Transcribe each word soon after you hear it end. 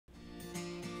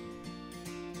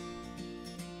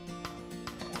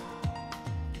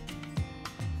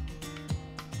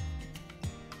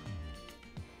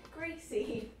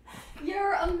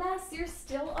Jess, you're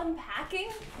still unpacking?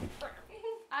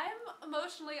 I'm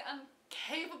emotionally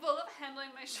incapable of handling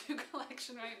my shoe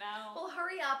collection right now. Well,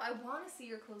 hurry up. I want to see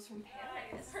your clothes from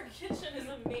Paris. Her kitchen is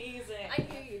amazing. I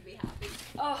knew you'd be happy.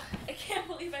 Oh, I can't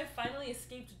believe I finally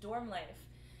escaped dorm life.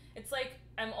 It's like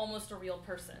I'm almost a real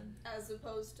person. As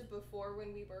opposed to before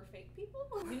when we were fake people?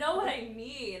 You know what I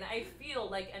mean? I feel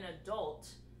like an adult.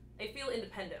 I feel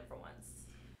independent for once.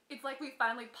 It's like we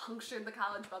finally punctured the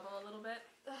college bubble a little bit.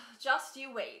 Just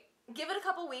you wait. Give it a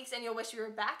couple weeks and you'll wish you were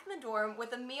back in the dorm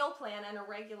with a meal plan and a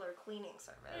regular cleaning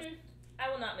service. I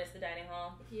will not miss the dining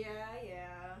hall. Yeah.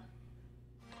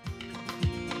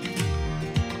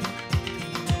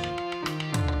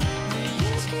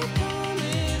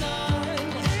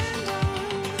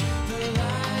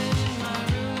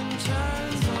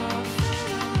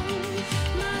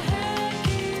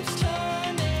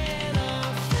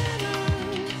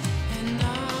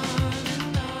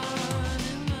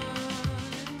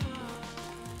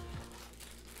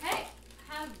 Hey,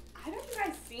 have either of you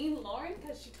guys seen Lauren?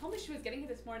 Because she told me she was getting here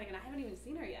this morning and I haven't even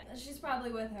seen her yet. She's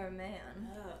probably with her man.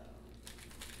 Oh.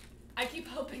 I keep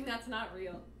hoping that's not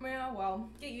real. Yeah, well,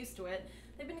 get used to it.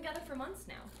 They've been together for months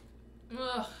now.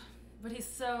 Ugh, but he's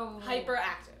so...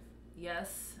 Hyperactive.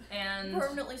 Yes, and...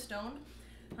 Permanently stoned.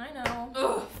 I know.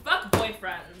 Ugh, fuck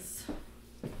boyfriends.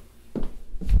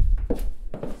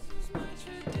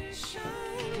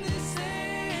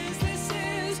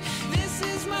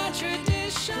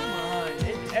 Come on,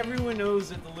 everyone knows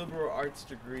that the liberal arts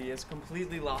degree has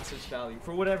completely lost its value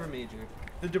for whatever major.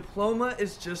 The diploma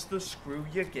is just the screw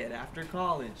you get after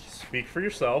college. Speak for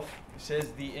yourself.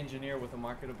 Says the engineer with a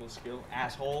marketable skill,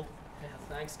 asshole. Yeah,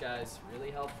 thanks guys,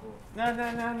 really helpful. No,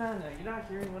 you're not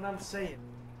hearing what I'm saying.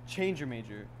 Change your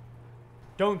major.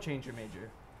 Don't change your major.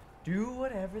 Do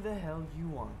whatever the hell you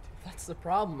want. That's the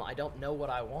problem, I don't know what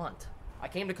I want. I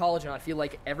came to college and I feel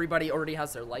like everybody already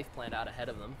has their life planned out ahead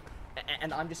of them.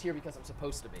 And I'm just here because I'm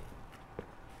supposed to be.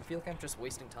 I feel like I'm just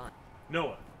wasting time.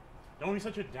 Noah, don't be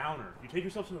such a downer. You take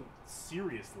yourself so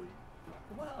seriously.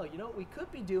 Well, you know what we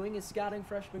could be doing is scouting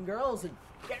freshman girls and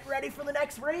getting ready for the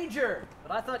next Ranger.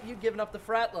 But I thought you'd given up the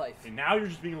frat life. And now you're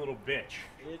just being a little bitch.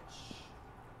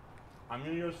 I'm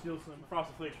gonna go steal some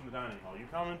Frosted Flakes from the dining hall. You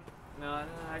coming? No,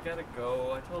 I gotta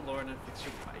go. I told Lauren to fix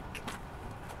your bike.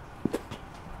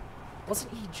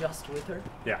 Wasn't he just with her?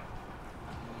 Yeah.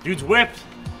 Dude's whipped.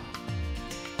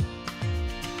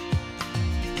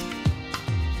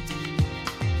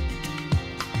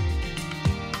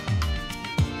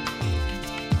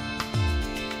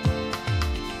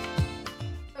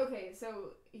 Okay,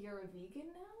 so you're a vegan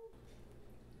now?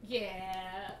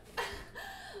 Yeah.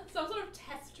 So I'm sort of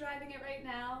test driving it right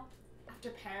now. After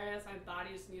Paris, my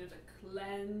body just needed a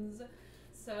cleanse.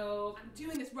 So I'm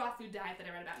doing this raw food diet that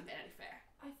I read about in Vanity Fair.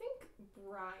 I think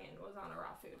Brian was on a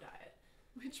raw food diet.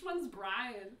 Which one's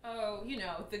Brian? Oh, you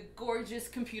know, the gorgeous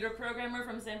computer programmer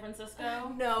from San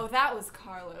Francisco. No, that was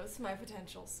Carlos, my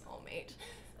potential soulmate.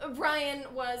 Brian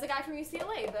was a guy from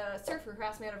UCLA, the surfer who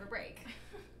asked me out over break.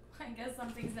 I guess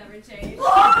some things never change.